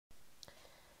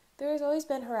There has always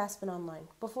been harassment online.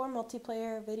 Before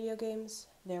multiplayer video games,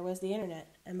 there was the internet,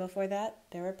 and before that,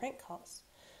 there were prank calls.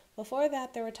 Before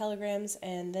that, there were telegrams,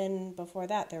 and then before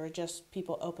that, there were just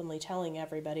people openly telling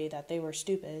everybody that they were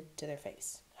stupid to their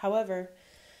face. However,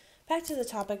 back to the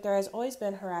topic, there has always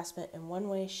been harassment in one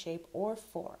way, shape, or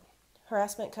form.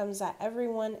 Harassment comes at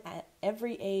everyone at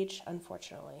every age,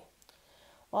 unfortunately.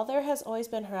 While there has always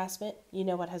been harassment, you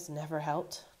know what has never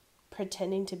helped?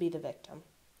 Pretending to be the victim.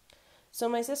 So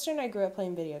my sister and I grew up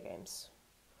playing video games.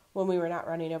 When we were not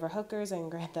running over hookers in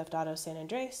Grand Theft Auto San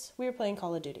Andreas, we were playing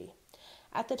Call of Duty.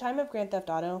 At the time of Grand Theft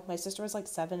Auto, my sister was like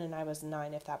 7 and I was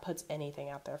 9, if that puts anything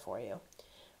out there for you.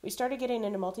 We started getting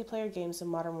into multiplayer games in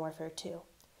Modern Warfare 2.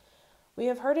 We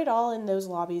have heard it all in those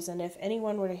lobbies, and if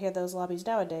anyone were to hear those lobbies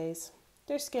nowadays,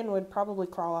 their skin would probably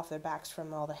crawl off their backs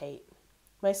from all the hate.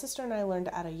 My sister and I learned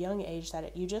at a young age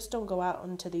that you just don't go out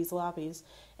into these lobbies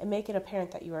and make it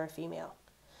apparent that you are a female.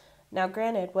 Now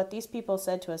granted, what these people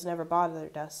said to us never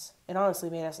bothered us. It honestly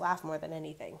made us laugh more than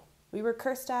anything. We were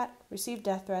cursed at, received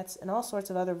death threats, and all sorts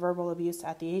of other verbal abuse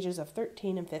at the ages of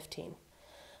 13 and 15.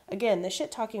 Again, the shit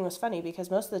talking was funny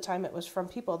because most of the time it was from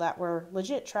people that were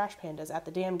legit trash pandas at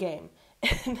the damn game,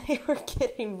 and they were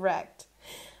getting wrecked.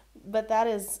 But that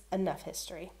is enough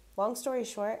history. Long story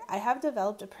short, I have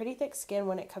developed a pretty thick skin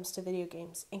when it comes to video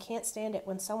games and can't stand it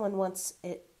when someone wants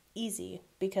it easy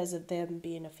because of them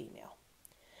being a female.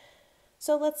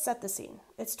 So let's set the scene.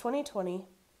 It's 2020,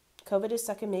 COVID is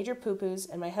sucking major poo-poos,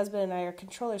 and my husband and I are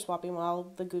controller swapping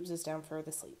while the goobs is down for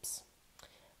the sleeps.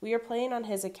 We are playing on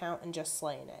his account and just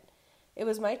slaying it. It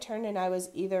was my turn and I was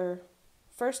either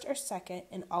first or second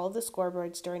in all of the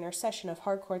scoreboards during our session of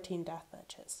hardcore team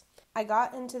deathmatches. I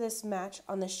got into this match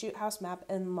on the Shoot House map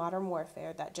in Modern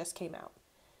Warfare that just came out.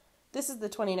 This is the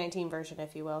 2019 version,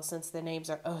 if you will, since the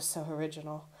names are oh so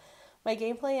original. My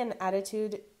gameplay and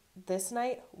attitude this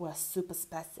night was super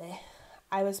spicy.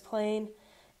 I was playing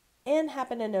and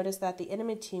happened to notice that the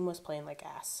enemy team was playing like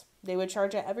ass. They would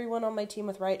charge at everyone on my team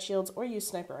with riot shields or use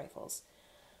sniper rifles.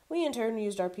 We in turn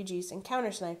used RPGs and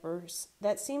counter snipers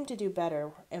that seemed to do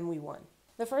better, and we won.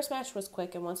 The first match was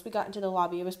quick, and once we got into the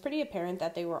lobby, it was pretty apparent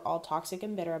that they were all toxic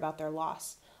and bitter about their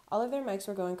loss. All of their mics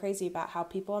were going crazy about how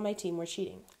people on my team were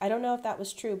cheating. I don't know if that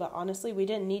was true, but honestly, we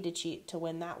didn't need to cheat to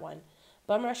win that one.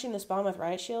 Bum rushing the spawn with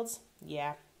riot shields?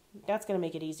 Yeah. That's going to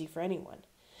make it easy for anyone.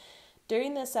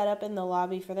 During the setup in the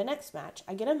lobby for the next match,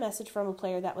 I get a message from a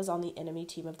player that was on the enemy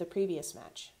team of the previous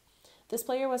match. This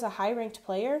player was a high-ranked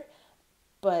player,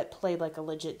 but played like a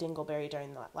legit dingleberry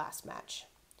during the last match.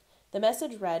 The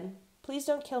message read, "Please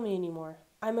don't kill me anymore.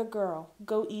 I'm a girl.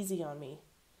 Go easy on me."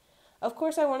 Of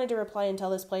course, I wanted to reply and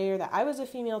tell this player that I was a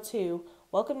female too,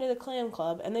 welcome to the clan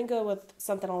club, and then go with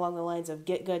something along the lines of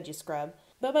get good, you scrub.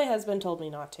 But my husband told me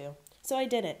not to, so I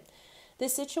didn't.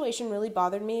 This situation really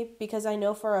bothered me because I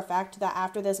know for a fact that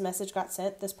after this message got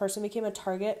sent, this person became a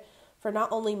target for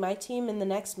not only my team in the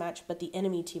next match, but the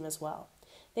enemy team as well.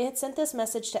 They had sent this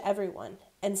message to everyone,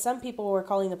 and some people were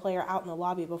calling the player out in the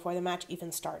lobby before the match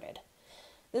even started.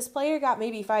 This player got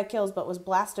maybe 5 kills but was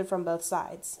blasted from both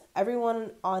sides.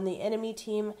 Everyone on the enemy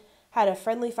team had a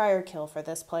friendly fire kill for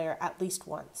this player at least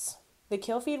once. The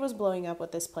kill feed was blowing up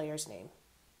with this player's name.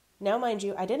 Now mind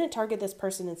you, I didn't target this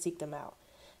person and seek them out.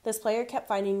 This player kept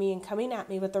finding me and coming at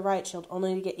me with the riot shield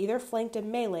only to get either flanked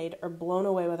and meleeed or blown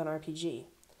away with an RPG.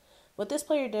 What this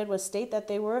player did was state that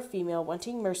they were a female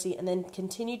wanting mercy and then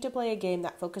continued to play a game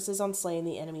that focuses on slaying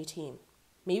the enemy team.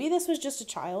 Maybe this was just a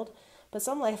child, but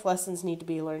some life lessons need to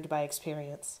be learned by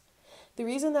experience. The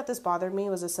reason that this bothered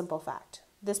me was a simple fact.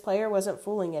 This player wasn't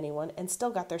fooling anyone and still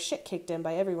got their shit kicked in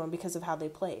by everyone because of how they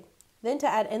played. Then to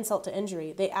add insult to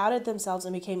injury, they outed themselves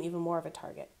and became even more of a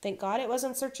target. Thank God it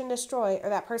wasn't search and destroy, or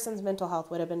that person's mental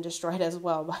health would have been destroyed as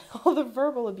well by all the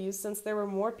verbal abuse since there were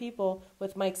more people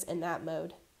with mics in that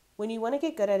mode. When you want to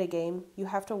get good at a game, you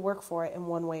have to work for it in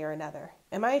one way or another.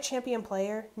 Am I a champion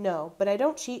player? No, but I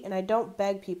don't cheat and I don't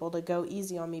beg people to go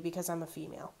easy on me because I'm a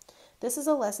female. This is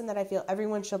a lesson that I feel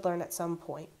everyone should learn at some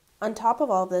point. On top of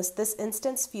all this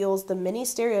instance fuels the many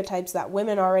stereotypes that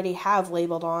women already have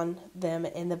labeled on them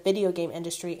in the video game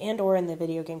industry and or in the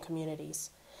video game communities.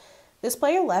 This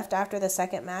player left after the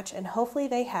second match, and hopefully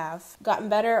they have gotten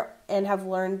better and have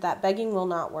learned that begging will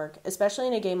not work, especially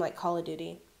in a game like Call of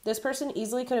Duty. This person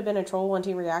easily could have been a troll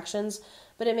wanting reactions,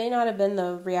 but it may not have been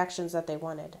the reactions that they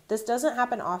wanted. This doesn't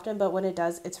happen often, but when it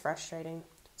does, it's frustrating.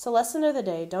 So lesson of the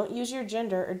day, don't use your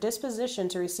gender or disposition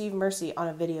to receive mercy on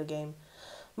a video game.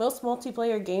 Most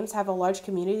multiplayer games have a large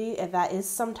community that is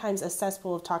sometimes a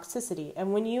cesspool of toxicity,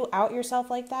 and when you out yourself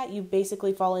like that, you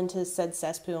basically fall into said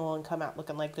cesspool and come out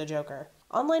looking like the Joker.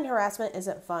 Online harassment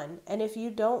isn't fun, and if you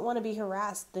don't want to be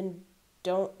harassed, then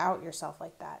Don't out yourself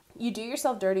like that. You do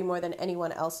yourself dirty more than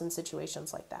anyone else in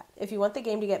situations like that. If you want the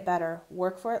game to get better,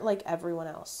 work for it like everyone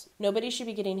else. Nobody should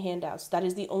be getting handouts. That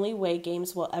is the only way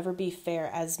games will ever be fair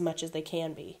as much as they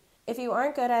can be. If you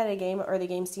aren't good at a game or the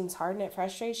game seems hard and it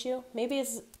frustrates you, maybe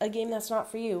it's a game that's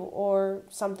not for you or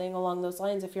something along those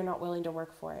lines if you're not willing to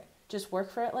work for it. Just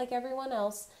work for it like everyone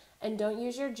else and don't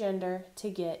use your gender to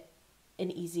get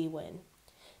an easy win.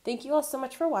 Thank you all so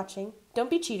much for watching. Don't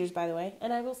be cheaters, by the way,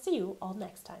 and I will see you all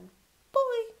next time.